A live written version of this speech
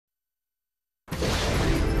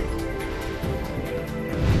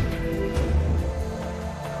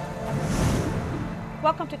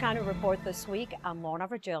Welcome to County Report this week. I'm Lorna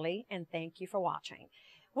Virgili, and thank you for watching.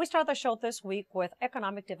 We start the show this week with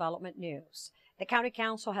economic development news. The County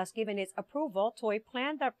Council has given its approval to a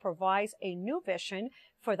plan that provides a new vision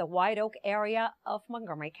for the White Oak area of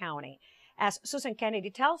Montgomery County. As Susan Kennedy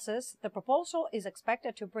tells us, the proposal is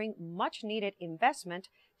expected to bring much-needed investment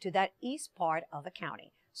to that east part of the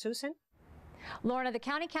county. Susan? Lorna, the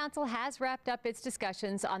County Council has wrapped up its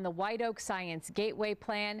discussions on the White Oak Science Gateway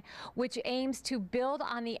Plan, which aims to build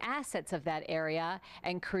on the assets of that area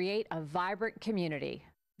and create a vibrant community.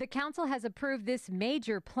 The Council has approved this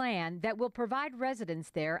major plan that will provide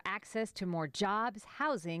residents there access to more jobs,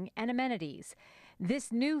 housing, and amenities.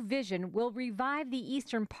 This new vision will revive the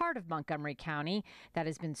eastern part of Montgomery County that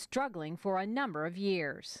has been struggling for a number of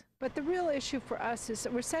years. But the real issue for us is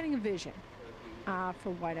that we're setting a vision for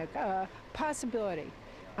White Oak, possibility.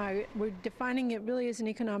 We're defining it really as an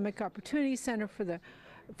economic opportunity center for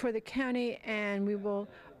the county, and we will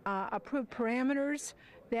approve parameters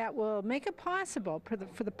that will make it possible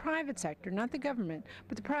for the private sector, not the government,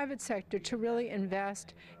 but the private sector to really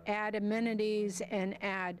invest, add amenities, and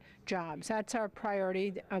add jobs. That's our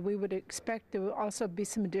priority. We would expect there will also be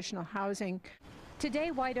some additional housing. Today,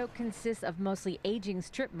 White Oak consists of mostly aging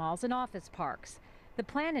strip malls and office parks. The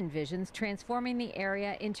plan envisions transforming the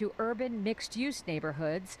area into urban mixed-use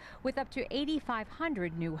neighborhoods with up to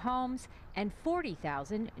 8,500 new homes and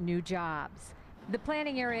 40,000 new jobs. The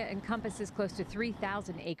planning area encompasses close to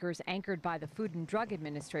 3,000 acres anchored by the Food and Drug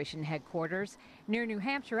Administration headquarters near New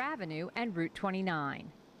Hampshire Avenue and Route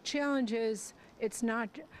 29. Challenge is it's not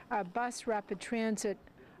a bus rapid transit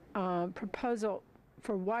proposal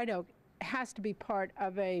for White Oak. It has to be part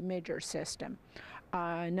of a major system,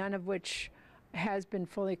 none of which has been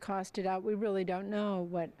fully costed out. We really don't know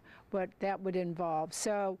what that would involve.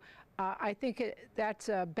 So I think that's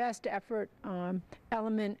a best effort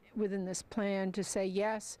element within this plan to say,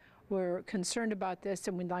 yes, we're concerned about this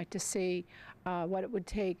and we'd like to see what it would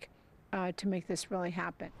take to make this really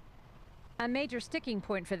happen. A major sticking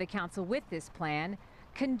point for the council with this plan,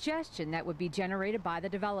 congestion that would be generated by the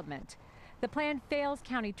development. The plan fails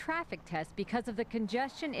county traffic tests because of the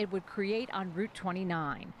congestion it would create on Route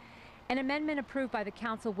 29. An amendment approved by the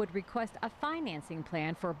council would request a financing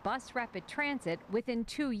plan for bus rapid transit within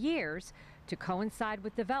 2 years to coincide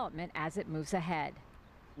with development as it moves ahead.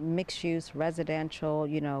 Mixed-use residential,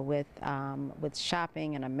 with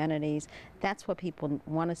shopping and amenities. That's what people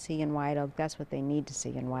want to see in White Oak. That's what they need to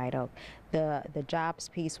see in White Oak. The jobs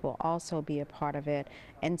piece will also be a part of it.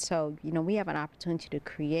 And so, we have an opportunity to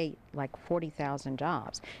create like 40,000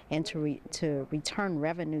 jobs and to return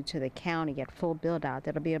revenue to the county at full build-out.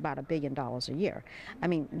 That'll be about $1 billion a year. I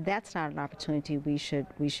mean, that's not an opportunity we should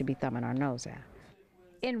be thumbing our nose at.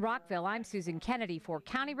 In Rockville, I'm Susan Kennedy for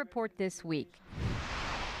County Report This Week.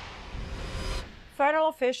 Federal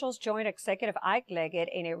officials joined Executive Ike Leggett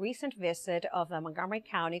in a recent visit of the Montgomery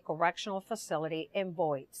County Correctional Facility in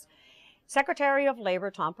Boyds. Secretary of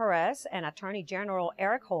Labor Tom Perez and Attorney General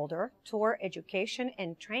Eric Holder toured education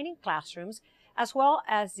and training classrooms, as well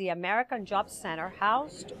as the American Job Center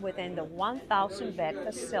housed within the 1,000-bed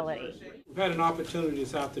facility. We've had an opportunity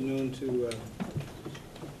this afternoon to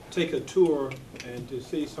take a tour and to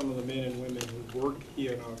see some of the men and women who work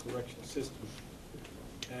here in our correctional system,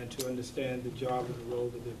 and to understand the job and the role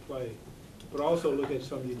that they play, but also look at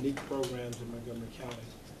some unique programs in Montgomery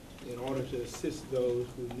County in order to assist those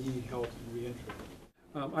who need help in reentry.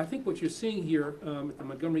 I think what you're seeing here at the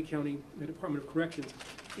Montgomery County Department of Corrections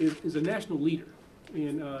is a national leader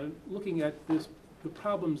in looking at the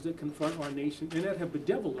problems that confront our nation and that have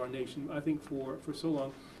bedeviled our nation, I think, for so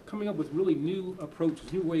long, coming up with really new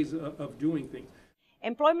approaches, new ways of doing things.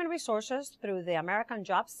 Employment Resources through the American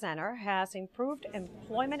Job Center has improved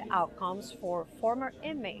employment outcomes for former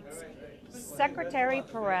inmates. Secretary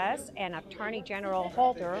Perez and Attorney General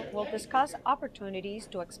Holder will discuss opportunities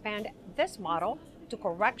to expand this model to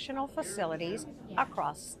correctional facilities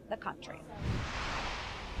across the country.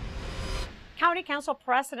 County Council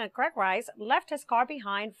President Craig Rice left his car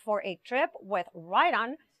behind for a trip with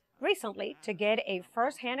Ride-On recently to get a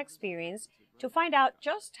first-hand experience to find out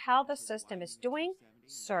just how the system is doing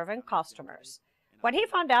serving customers. What he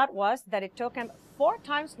found out was that it took him 4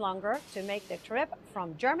 times longer to make the trip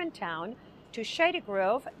from Germantown to Shady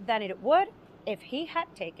Grove than it would if he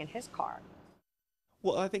had taken his car.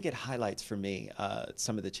 Well, I think it highlights for me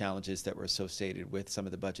some of the challenges that were associated with some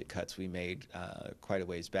of the budget cuts we made quite a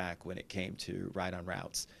ways back when it came to ride-on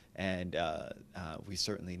routes. And we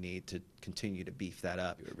certainly need to continue to beef that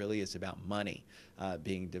up. It really is about money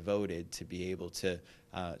being devoted to be able to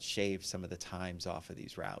shave some of the times off of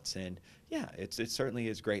these routes. And yeah, it certainly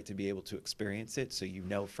is great to be able to experience it so you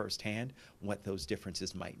know firsthand what those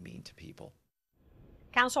differences might mean to people.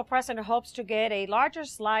 Council President hopes to get a larger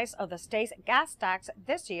slice of the state's gas tax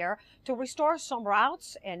this year to restore some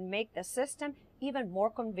routes and make the system even more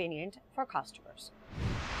convenient for customers.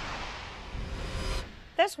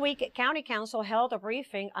 This week, County Council held a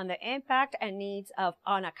briefing on the impact and needs of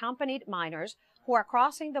unaccompanied minors who are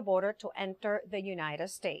crossing the border to enter the United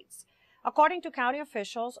States. According to county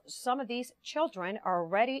officials, some of these children are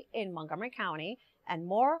already in Montgomery County and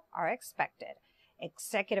more are expected.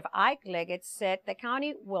 Executive Ike Leggett said the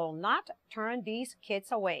county will not turn these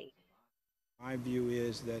kids away. My view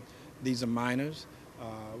is that these are minors.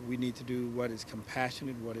 We need to do what is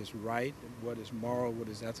compassionate, what is right, what is moral, what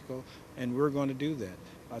is ethical, and we're going to do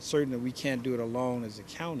that. Certainly we can't do it alone as a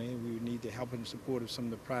county. We need the help and support of some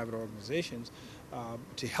of the private organizations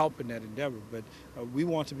to help in that endeavor, but we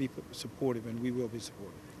want to be supportive, and we will be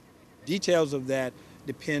supportive. Details of that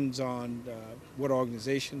depends on what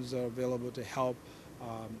organizations are available to help,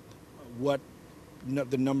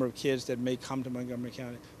 the number of kids that may come to Montgomery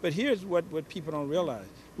County. But here's what people don't realize.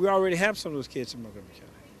 We already have some of those kids in Montgomery County.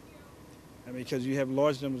 I mean, because you have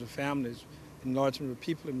large numbers of families and large numbers of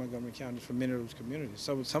people in Montgomery County from many of those communities.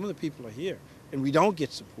 So some of the people are here, and we don't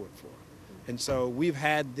get support for it. And so we've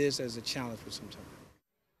had this as a challenge for some time.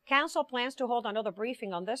 Council plans to hold another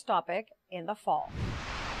briefing on this topic in the fall.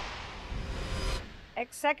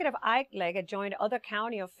 Executive Ike Leggett joined other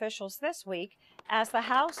county officials this week as the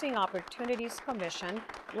Housing Opportunities Commission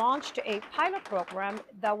launched a pilot program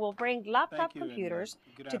that will bring laptop computers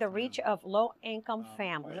to the reach of low-income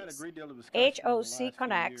families. HOC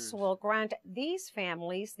Connects will grant these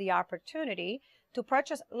families the opportunity to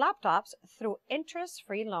purchase laptops through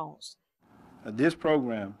interest-free loans. This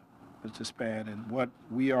program, Mr. Span, and what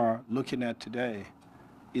we are looking at today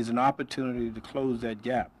is an opportunity to close that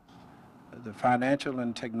gap. The financial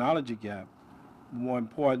and technology gap, more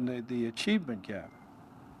importantly, the achievement gap.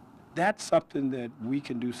 That's something that we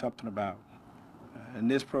can do something about, and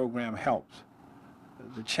this program helps.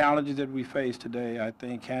 The challenges that we face today, I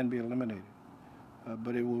think, can be eliminated,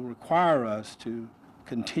 but it will require us to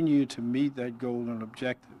continue to meet that goal and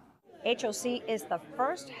objective. HOC is the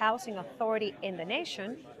first housing authority in the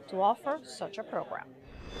nation to offer such a program.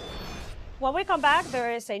 When we come back,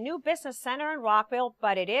 there is a new business center in Rockville,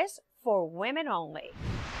 but it is for women only.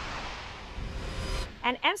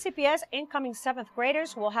 And MCPS incoming 7th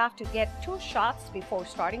graders will have to get 2 shots before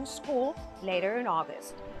starting school later in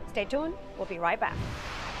August. Stay tuned, we'll be right back.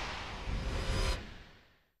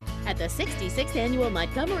 At the 66th Annual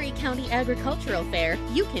Montgomery County Agricultural Fair,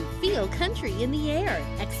 you can feel country in the air.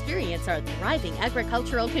 Experience our thriving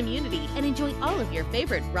agricultural community and enjoy all of your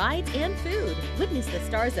favorite rides and food. Witness the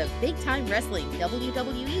stars of big-time wrestling,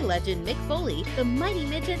 WWE legend Mick Foley, the Mighty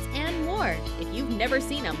Midgets, and more. If you've never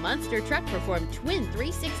seen a monster truck perform twin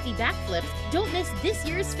 360 backflips, don't miss this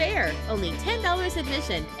year's fair. Only $10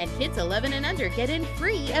 admission, and kids 11 and under get in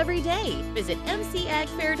free every day. Visit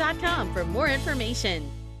mcagfair.com for more information.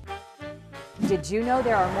 Did you know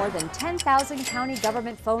there are more than 10,000 county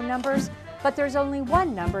government phone numbers? But there's only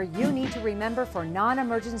one number you need to remember for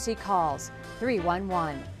non-emergency calls,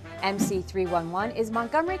 311. MC 311 is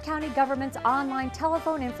Montgomery County government's online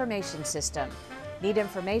telephone information system. Need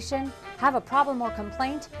information? Have a problem or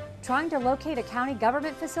complaint? Trying to locate a county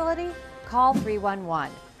government facility? Call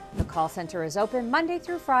 311. The call center is open Monday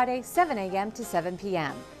through Friday, 7 a.m. to 7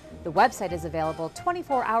 p.m. The website is available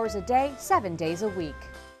 24 hours a day, 7 days a week.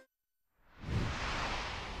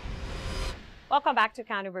 Welcome back to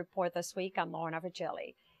County Report this week. I'm Lorna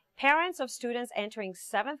Virgili. Parents of students entering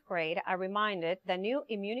 7th grade are reminded that new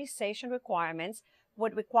immunization requirements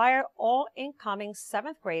would require all incoming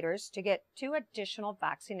 7th graders to get 2 additional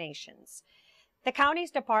vaccinations. The county's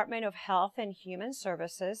Department of Health and Human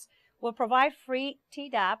Services will provide free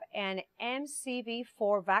Tdap and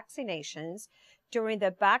MCV4 vaccinations during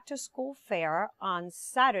the back-to-school fair on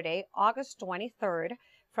Saturday, August 23rd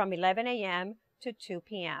from 11 a.m. to 2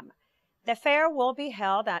 p.m. The fair will be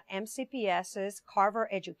held at MCPS's Carver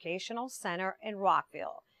Educational Center in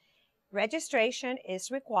Rockville. Registration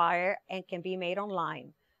is required and can be made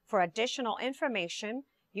online. For additional information,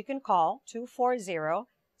 you can call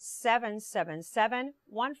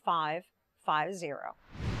 240-777-1550.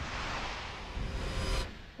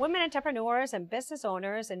 Women entrepreneurs and business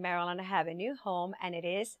owners in Maryland have a new home, and it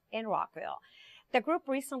is in Rockville. The group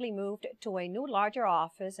recently moved to a new, larger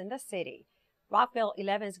office in the city. Rockville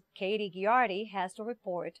 11's Katie Giardi has the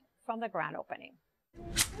report from the grand opening.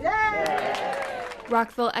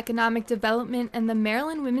 Rockville Economic Development and the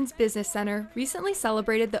Maryland Women's Business Center recently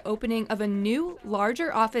celebrated the opening of a new,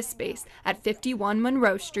 larger office space at 51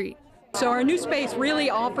 Monroe Street. So our new space really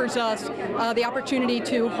offers us the opportunity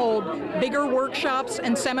to hold bigger workshops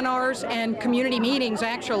and seminars and community meetings,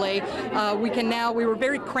 actually. We were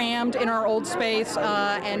very crammed in our old space,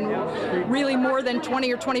 and really more than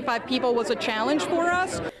 20 or 25 people was a challenge for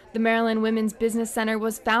us. The Maryland Women's Business Center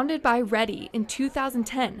was founded by Reddy in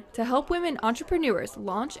 2010 to help women entrepreneurs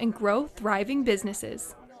launch and grow thriving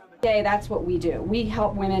businesses. That's what we do. We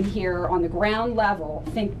help women here on the ground level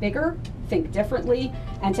think bigger, think differently,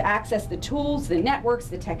 and to access the tools, the networks,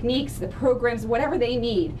 the techniques, the programs, whatever they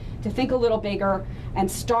need to think a little bigger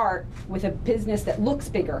and start with a business that looks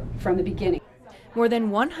bigger from the beginning. More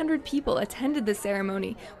than 100 people attended the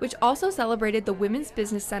ceremony, which also celebrated the Women's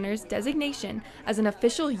Business Center's designation as an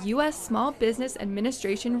official U.S. Small Business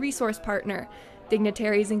Administration resource partner.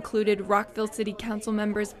 Dignitaries included Rockville City Council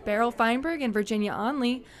members Beryl Feinberg and Virginia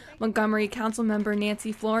Onley, Montgomery Council member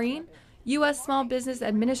Nancy Florine, U.S. Small Business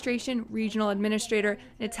Administration Regional Administrator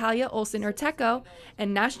Natalia Olson-Urteco,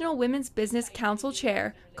 and National Women's Business Council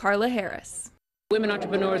Chair Carla Harris. Women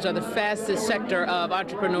entrepreneurs are the fastest sector of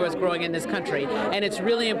entrepreneurs growing in this country, and it's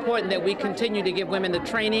really important that we continue to give women the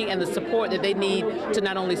training and the support that they need to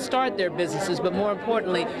not only start their businesses, but more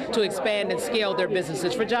importantly, to expand and scale their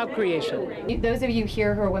businesses for job creation. Those of you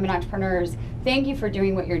here who are women entrepreneurs, thank you for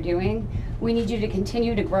doing what you're doing. We need you to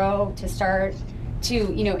continue to grow, to start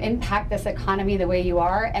to impact this economy the way you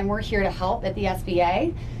are, and we're here to help at the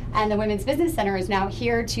SBA. And the Women's Business Center is now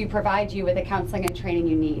here to provide you with the counseling and training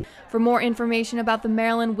you need. For more information about the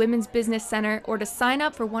Maryland Women's Business Center or to sign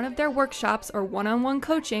up for one of their workshops or one-on-one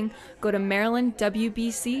coaching, go to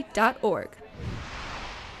marylandwbc.org.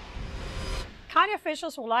 County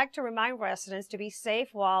officials would like to remind residents to be safe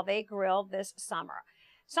while they grill this summer.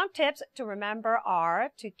 Some tips to remember are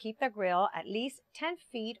to keep the grill at least 10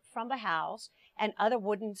 feet from the house and other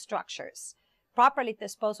wooden structures. Properly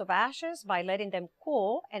dispose of ashes by letting them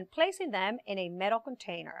cool and placing them in a metal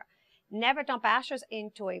container. Never dump ashes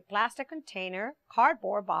into a plastic container,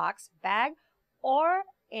 cardboard box, bag, or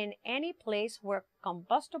in any place where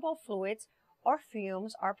combustible fluids or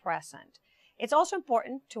fumes are present. It's also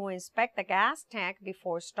important to inspect the gas tank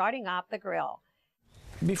before starting up the grill.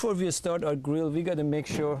 Before we start our grill, we got to make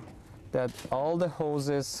sure that all the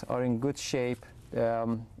hoses are in good shape,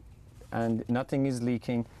 and nothing is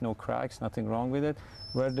leaking, no cracks, nothing wrong with it.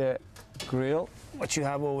 Where the grill, what you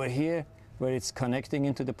have over here, where it's connecting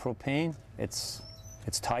into the propane, it's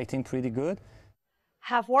tightened pretty good.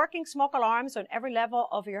 Have working smoke alarms on every level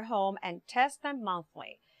of your home and test them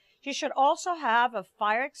monthly. You should also have a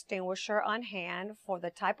fire extinguisher on hand for the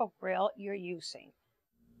type of grill you're using.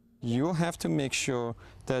 You have to make sure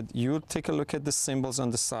that you take a look at the symbols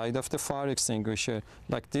on the side of the fire extinguisher.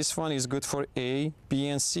 Like this one is good for A, B,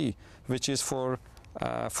 and C, which is for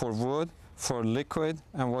wood, for liquid,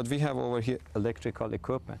 and what we have over here, electrical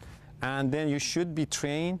equipment. And then you should be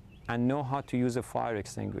trained and know how to use a fire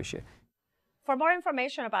extinguisher. For more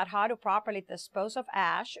information about how to properly dispose of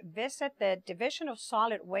ash, visit the Division of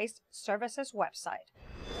Solid Waste Services website.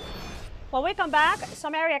 When we come back,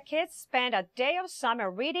 some area kids spend a day of summer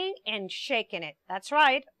reading and shaking it. That's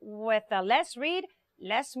right, with the Let's Read,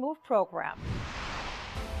 Let's Move program.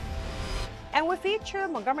 And we feature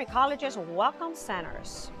Montgomery College's Welcome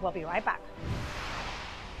Centers. We'll be right back.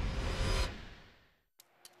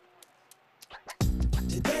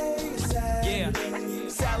 Yeah,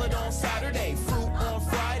 salad on Saturday, fruit on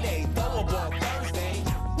Friday, throw a ball Thursday.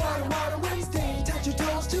 Water Wednesday, touch your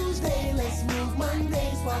toes Tuesday, let's move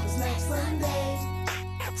Monday, sparkles next Sunday.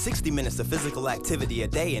 60 minutes of physical activity a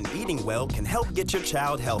day and eating well can help get your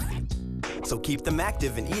child healthy. So keep them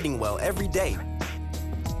active and eating well every day.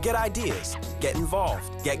 Get ideas, get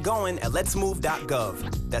involved, get going at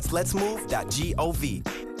letsmove.gov. That's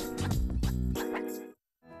letsmove.gov.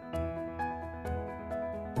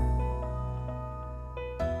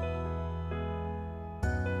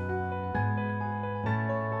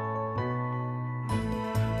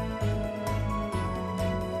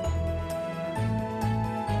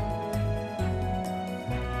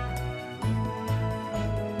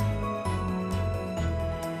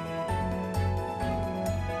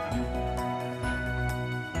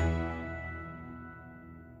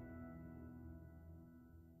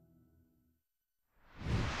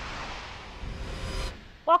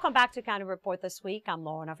 Welcome back to County Report This Week. I'm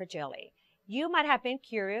Lorna Virgili. You might have been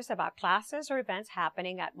curious about classes or events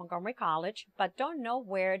happening at Montgomery College, but don't know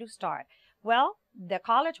where to start. Well, the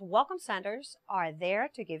College Welcome Centers are there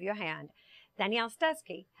to give you a hand. Danielle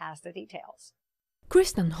Stetsky has the details.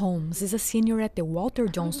 Kristen Holmes is a senior at the Walter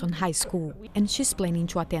Johnson High School, and she's planning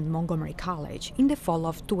to attend Montgomery College in the fall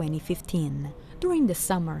of 2015. During the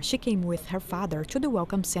summer, she came with her father to the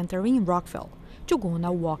Welcome Center in Rockville to go on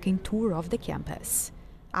a walking tour of the campus.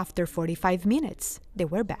 After 45 minutes, they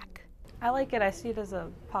were back. I like it. I see it as a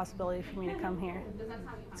possibility for me to come here.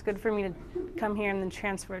 It's good for me to come here and then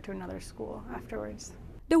transfer to another school afterwards.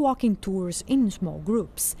 The walking tours in small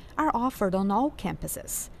groups are offered on all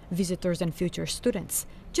campuses. Visitors and future students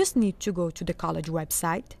just need to go to the college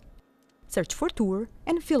website, search for tour,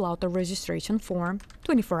 and fill out a registration form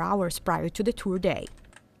 24 hours prior to the tour day.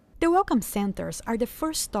 The Welcome Centers are the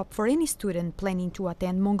first stop for any student planning to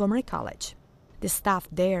attend Montgomery College. The staff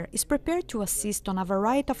there is prepared to assist on a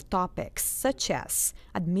variety of topics such as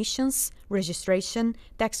admissions, registration,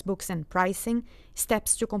 textbooks and pricing,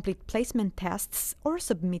 steps to complete placement tests or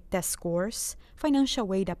submit test scores,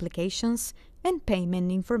 financial aid applications, and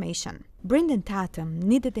payment information. Brendan Tatum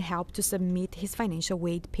needed the help to submit his financial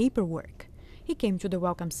aid paperwork. He came to the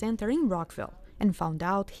Welcome Center in Rockville and found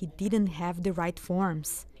out he didn't have the right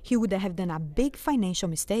forms. He would have done a big financial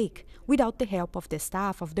mistake without the help of the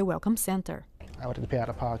staff of the Welcome Center. I would have to pay out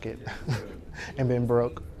of pocket and been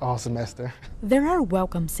broke all semester. There are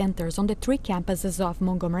Welcome Centers on the 3 campuses of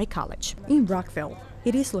Montgomery College. In Rockville,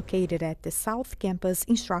 it is located at the South Campus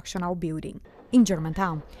Instructional Building. In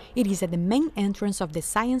Germantown, it is at the main entrance of the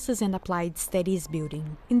Sciences and Applied Studies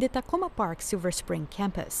building. In the Tacoma Park Silver Spring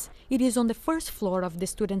campus, it is on the first floor of the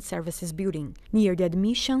Student Services building, near the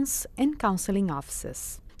admissions and counseling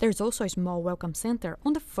offices. There's also a small Welcome Center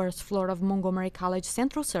on the first floor of Montgomery College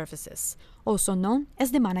Central Services, also known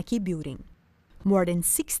as the Manaki Building. More than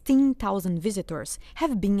 16,000 visitors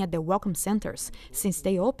have been at the Welcome Centers since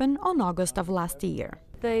they opened on August of last year.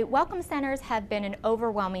 The Welcome Centers have been an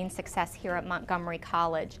overwhelming success here at Montgomery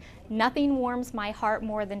College. Nothing warms my heart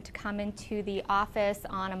more than to come into the office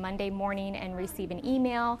on a Monday morning and receive an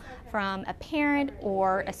email from a parent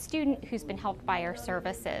or a student who's been helped by our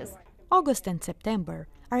services. August and September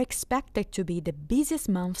are expected to be the busiest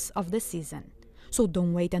months of the season, so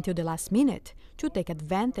don't wait until the last minute to take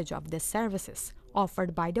advantage of the services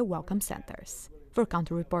offered by the Welcome Centers. For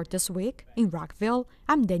County Report This Week in Rockville,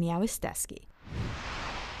 I'm Danielle Stesky.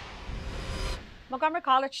 Montgomery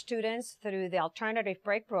College students, through the Alternative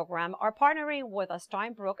Break program, are partnering with a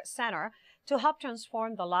Steinbrook Center to help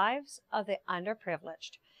transform the lives of the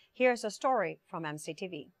underprivileged. Here's a story from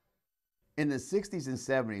MCTV. In the 60s and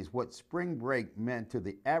 70s, what spring break meant to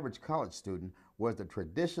the average college student was the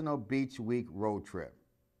traditional beach week road trip.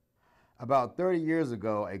 About 30 years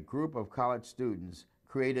ago, a group of college students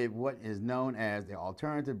created what is known as the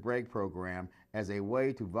Alternative Break program as a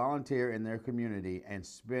way to volunteer in their community and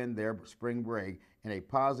spend their spring break in a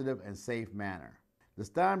positive and safe manner. The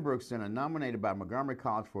Steinbrook Center, nominated by Montgomery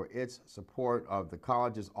College for its support of the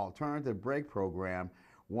college's Alternative Break program,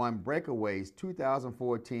 won Breakaway's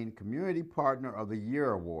 2014 Community Partner of the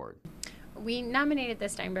Year Award. We nominated the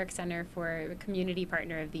Steinbrook Center for Community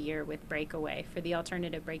Partner of the Year with Breakaway for the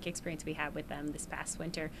alternative break experience we had with them this past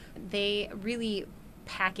winter. They really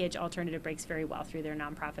package alternative breaks very well through their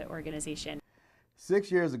nonprofit organization.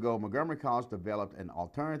 6 years ago, Montgomery College developed an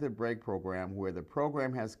alternative break program where the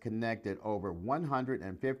program has connected over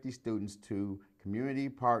 150 students to community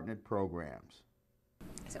partnered programs.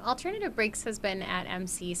 So Alternative Breaks has been at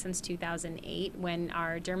MC since 2008 when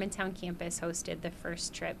our Germantown campus hosted the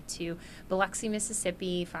first trip to Biloxi,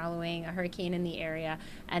 Mississippi following a hurricane in the area,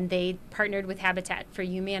 and they partnered with Habitat for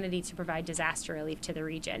Humanity to provide disaster relief to the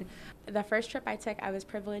region. The first trip I took, I was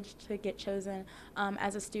privileged to get chosen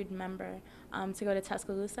as a student member to go to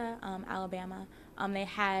Tuscaloosa, Alabama. They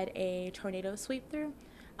had a tornado sweep through.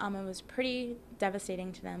 It was pretty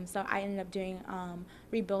devastating to them, so I ended up doing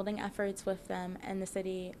rebuilding efforts with them in the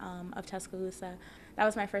city of Tuscaloosa. That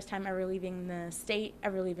was my first time ever leaving the state,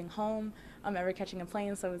 ever leaving home, ever catching a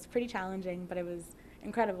plane, so it was pretty challenging, but it was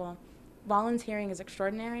incredible. Volunteering is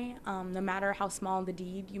extraordinary, no matter how small the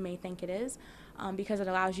deed you may think it is, because it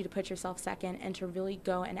allows you to put yourself second and to really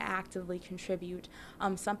go and actively contribute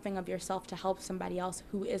something of yourself to help somebody else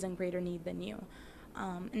who is in greater need than you.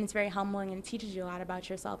 And it's very humbling and it teaches you a lot about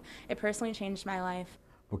yourself. It personally changed my life.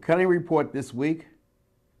 For County Report This Week,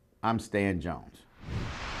 I'm Stan Jones.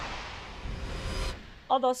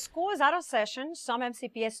 Although school is out of session, some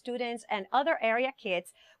MCPS students and other area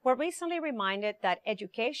kids were recently reminded that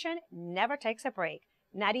education never takes a break,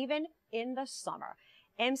 not even in the summer.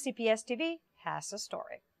 MCPS TV has a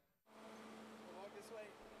story.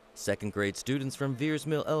 Second grade students from Veers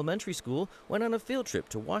Mill Elementary School went on a field trip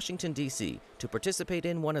to Washington, D.C. to participate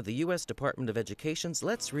in one of the U.S. Department of Education's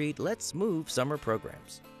Let's Read, Let's Move summer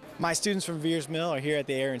programs. My students from Veers Mill are here at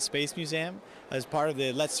the Air and Space Museum as part of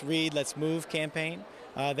the Let's Read, Let's Move campaign.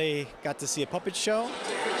 They got to see a puppet show.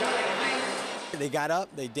 They got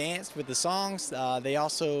up, they danced with the songs. They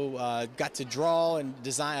also got to draw and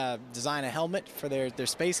design a helmet for their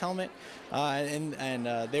space helmet. And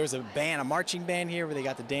there was a marching band here where they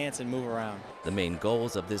got to dance and move around. The main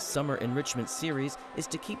goals of this summer enrichment series is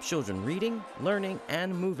to keep children reading, learning,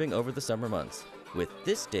 and moving over the summer months, with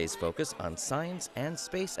this day's focus on science and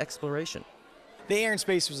space exploration. The Air and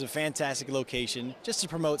Space was a fantastic location just to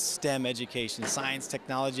promote STEM education, science,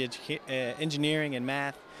 technology, engineering, and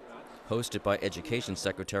math. Hosted by Education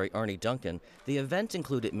Secretary Arnie Duncan, the event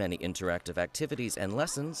included many interactive activities and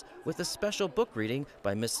lessons, with a special book reading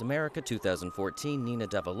by Miss America 2014 Nina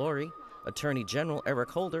Davalori, Attorney General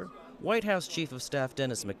Eric Holder, White House Chief of Staff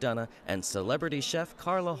Dennis McDonough, and celebrity chef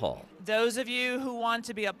Carla Hall. Those of you who want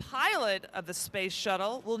to be a pilot of the space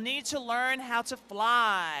shuttle will need to learn how to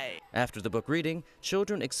fly. After the book reading,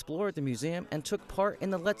 children explored the museum and took part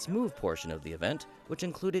in the Let's Move portion of the event, which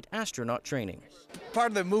included astronaut training.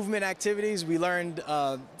 Part of the movement activities, we learned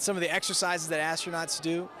some of the exercises that astronauts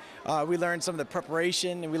do. We learned some of the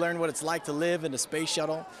preparation, and we learned what it's like to live in a space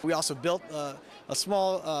shuttle. We also built a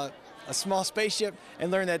small spaceship and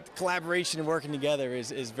learned that collaboration and working together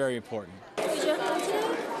is very important.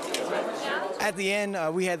 At the end,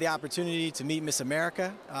 we had the opportunity to meet Miss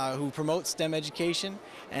America, who promotes STEM education,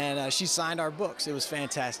 and she signed our books. It was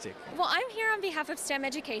fantastic. Well, I'm here on behalf of STEM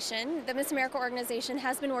Education. The Miss America organization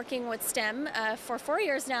has been working with STEM for 4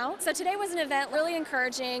 years now. So today was an event really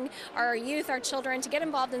encouraging our youth, our children, to get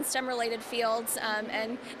involved in STEM-related fields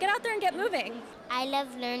and get out there and get moving. I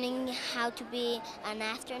love learning how to be an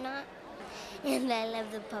astronaut, and I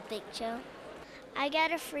love the puppet show. I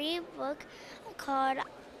got a free book called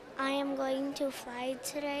I Am Going to Fly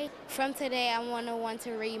Today. From today, I want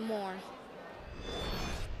to read more.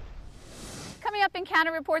 Coming up in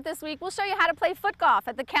County Report this week, we'll show you how to play foot golf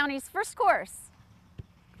at the county's first course.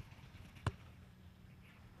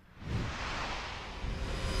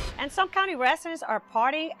 And some county residents are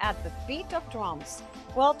partying at the beat of drums.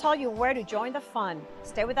 We'll tell you where to join the fun.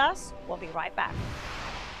 Stay with us. We'll be right back.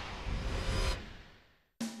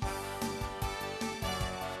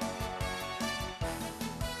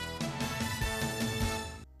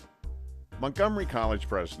 Montgomery College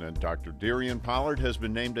President Dr. Darian Pollard has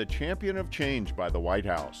been named a champion of change by the White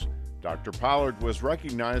House. Dr. Pollard was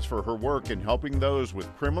recognized for her work in helping those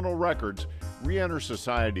with criminal records re-enter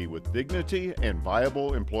society with dignity and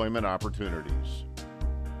viable employment opportunities.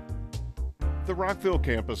 The Rockville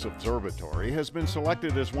Campus Observatory has been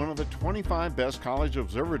selected as one of the 25 best college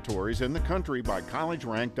observatories in the country by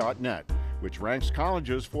collegerank.net, which ranks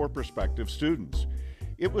colleges for prospective students.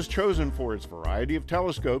 It was chosen for its variety of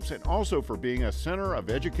telescopes and also for being a center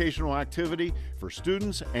of educational activity for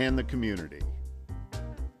students and the community.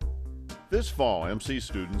 This fall, MC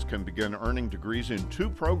students can begin earning degrees in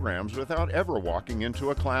 2 programs without ever walking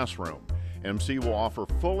into a classroom. MC will offer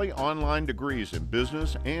fully online degrees in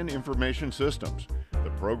business and information systems.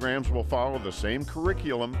 The programs will follow the same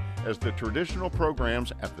curriculum as the traditional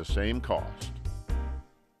programs at the same cost.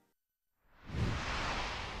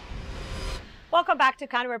 Welcome back to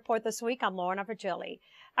County Report this week. I'm Lorna Virgili.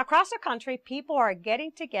 Across the country, people are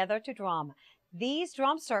getting together to drum. These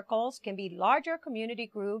drum circles can be larger community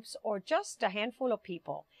groups or just a handful of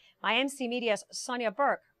people. My MC Media's Sonia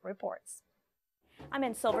Burke reports. I'm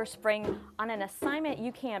in Silver Spring on an assignment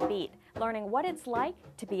you can't beat, learning what it's like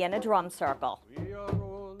to be in a drum circle.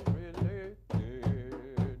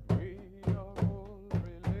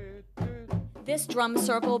 This drum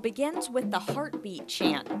circle begins with the heartbeat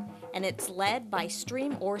chant, and it's led by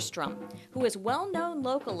Stream Orstrom, who is well known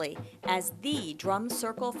locally as the drum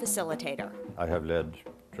circle facilitator. I have led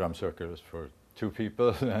drum circles for 2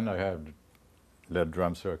 people, and I have led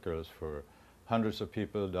drum circles for hundreds of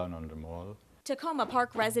people down on the mall. Tacoma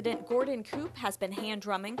Park resident Gordon Coop has been hand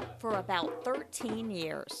drumming for about 13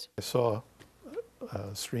 years. I saw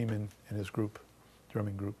Stream and his group,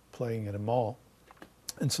 drumming group, playing at a mall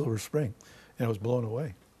in Silver Spring, and I was blown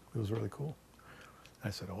away. It was really cool.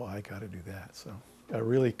 I said, oh, I got to do that. So I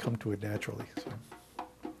really come to it naturally. So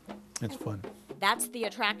it's fun. That's the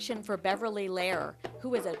attraction for Beverly Lair,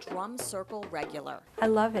 who is a drum circle regular. I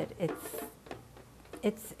love it.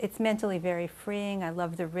 It's mentally very freeing. I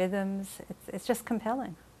love the rhythms. It's just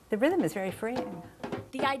compelling. The rhythm is very freeing.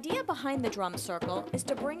 The idea behind the drum circle is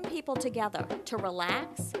to bring people together, to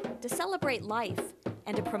relax, to celebrate life,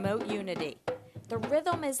 and to promote unity. The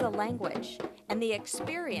rhythm is the language, and the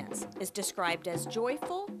experience is described as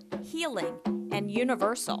joyful, healing, and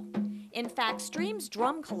universal. In fact, Stream's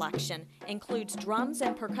drum collection includes drums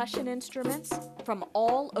and percussion instruments from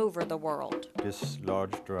all over the world. This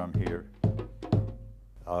large drum here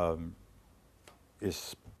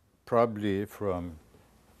is probably from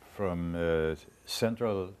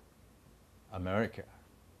Central America,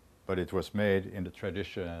 but it was made in the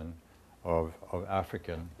tradition of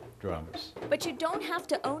African drums. But you don't have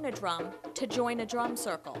to own a drum to join a drum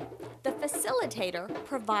circle. The facilitator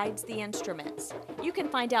provides the instruments. You can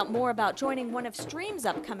find out more about joining one of Stream's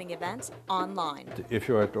upcoming events online. If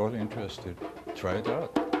you're at all interested, try it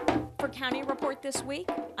out. For County Report This Week,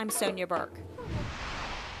 I'm Sonia Burke.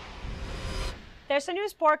 There's a new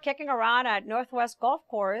sport kicking around at Northwest Golf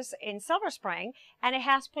Course in Silver Spring, and it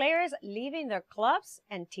has players leaving their clubs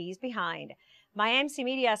and tees behind. My MC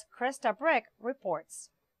Media's Krista Brick reports.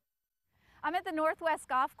 I'm at the Northwest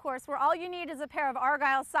Golf Course, where all you need is a pair of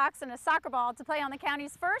Argyle socks and a soccer ball to play on the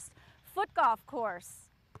county's first foot golf course.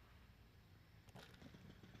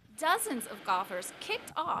 Dozens of golfers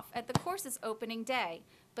kicked off at the course's opening day.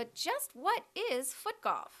 But just what is foot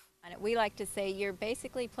golf? We like to say you're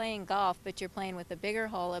basically playing golf, but you're playing with a bigger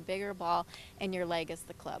hole, a bigger ball, and your leg is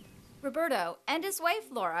the club. Roberto and his wife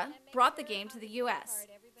Laura brought the game to the U.S.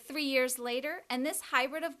 3 years later, and this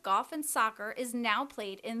hybrid of golf and soccer is now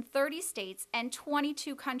played in 30 states and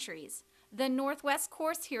 22 countries. The Northwest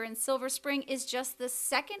course here in Silver Spring is just the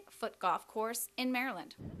second foot golf course in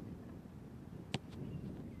Maryland.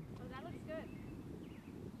 Oh, that looks good.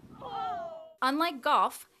 Unlike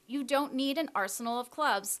golf, you don't need an arsenal of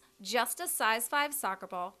clubs, just a size 5 soccer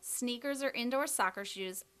ball, sneakers or indoor soccer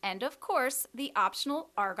shoes, and of course, the optional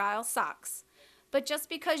Argyle socks. But just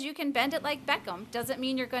because you can bend it like Beckham doesn't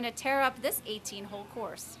mean you're going to tear up this 18-hole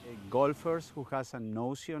course. Golfers who has a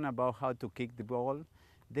notion about how to kick the ball,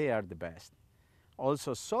 they are the best.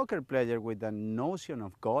 Also, soccer players with a notion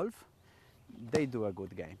of golf, they do a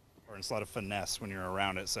good game. It's a lot of finesse when you're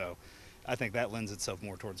around it, so I think that lends itself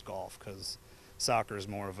more towards golf, because soccer is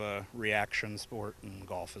more of a reaction sport and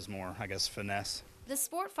golf is more, I guess, finesse. The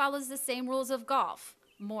sport follows the same rules of golf,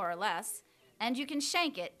 more or less, and you can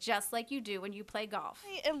shank it just like you do when you play golf.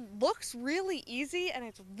 It looks really easy, and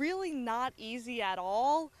it's really not easy at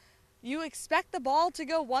all. You expect the ball to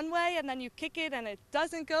go one way, and then you kick it, and it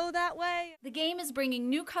doesn't go that way. The game is bringing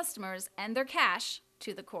new customers and their cash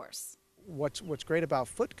to the course. What's great about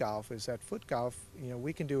foot golf is that foot golf,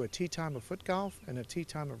 we can do a tee time of foot golf and a tee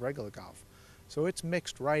time of regular golf. So it's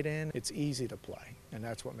mixed right in, it's easy to play, and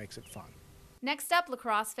that's what makes it fun. Next up,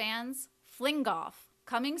 lacrosse fans, fling golf,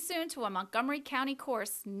 coming soon to a Montgomery County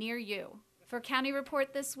course near you. For County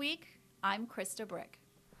Report This Week, I'm Krista Brick.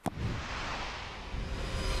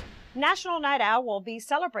 National Night Out will be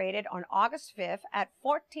celebrated on August 5th at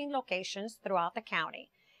 14 locations throughout the county.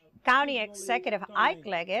 County Executive Ike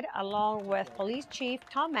Leggett, along with Police Chief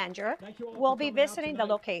Tom Manger, will be visiting the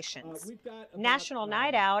locations. National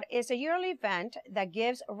Night Out is a yearly event that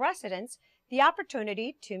gives residents the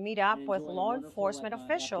opportunity to meet up with law enforcement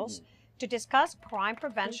officials to discuss crime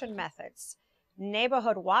prevention methods.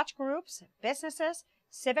 Neighborhood watch groups, businesses,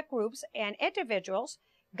 civic groups, and individuals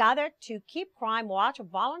gather to keep crime watch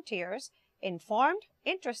volunteers informed,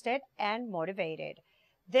 interested, and motivated.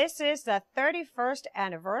 This is the 31st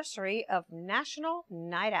anniversary of National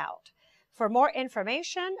Night Out. For more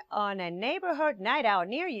information on a neighborhood night out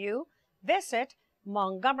near you, visit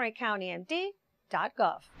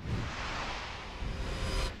montgomerycountymd.gov.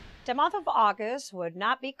 The month of August would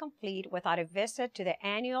not be complete without a visit to the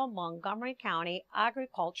annual Montgomery County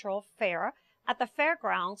Agricultural Fair at the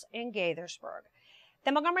fairgrounds in Gaithersburg.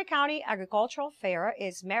 The Montgomery County Agricultural Fair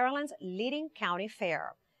is Maryland's leading county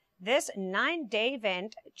fair. This 9-day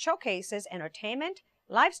event showcases entertainment,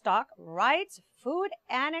 livestock, rides, food,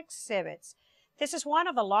 and exhibits. This is one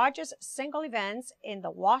of the largest single events in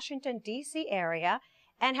the Washington, D.C. area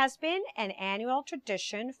and has been an annual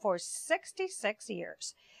tradition for 66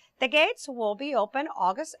 years. The gates will be open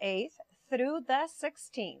August 8th through the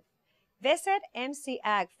 16th. Visit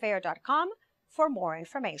mcagfair.com for more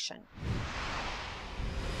information.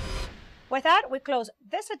 With that, we close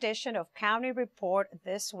this edition of County Report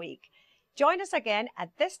This Week. Join us again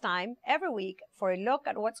at this time every week for a look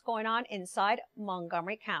at what's going on inside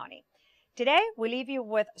Montgomery County. Today, we leave you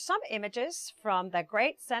with some images from the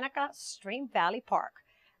Great Seneca Stream Valley Park.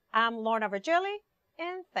 I'm Lorna Virgili,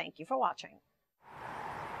 and thank you for watching.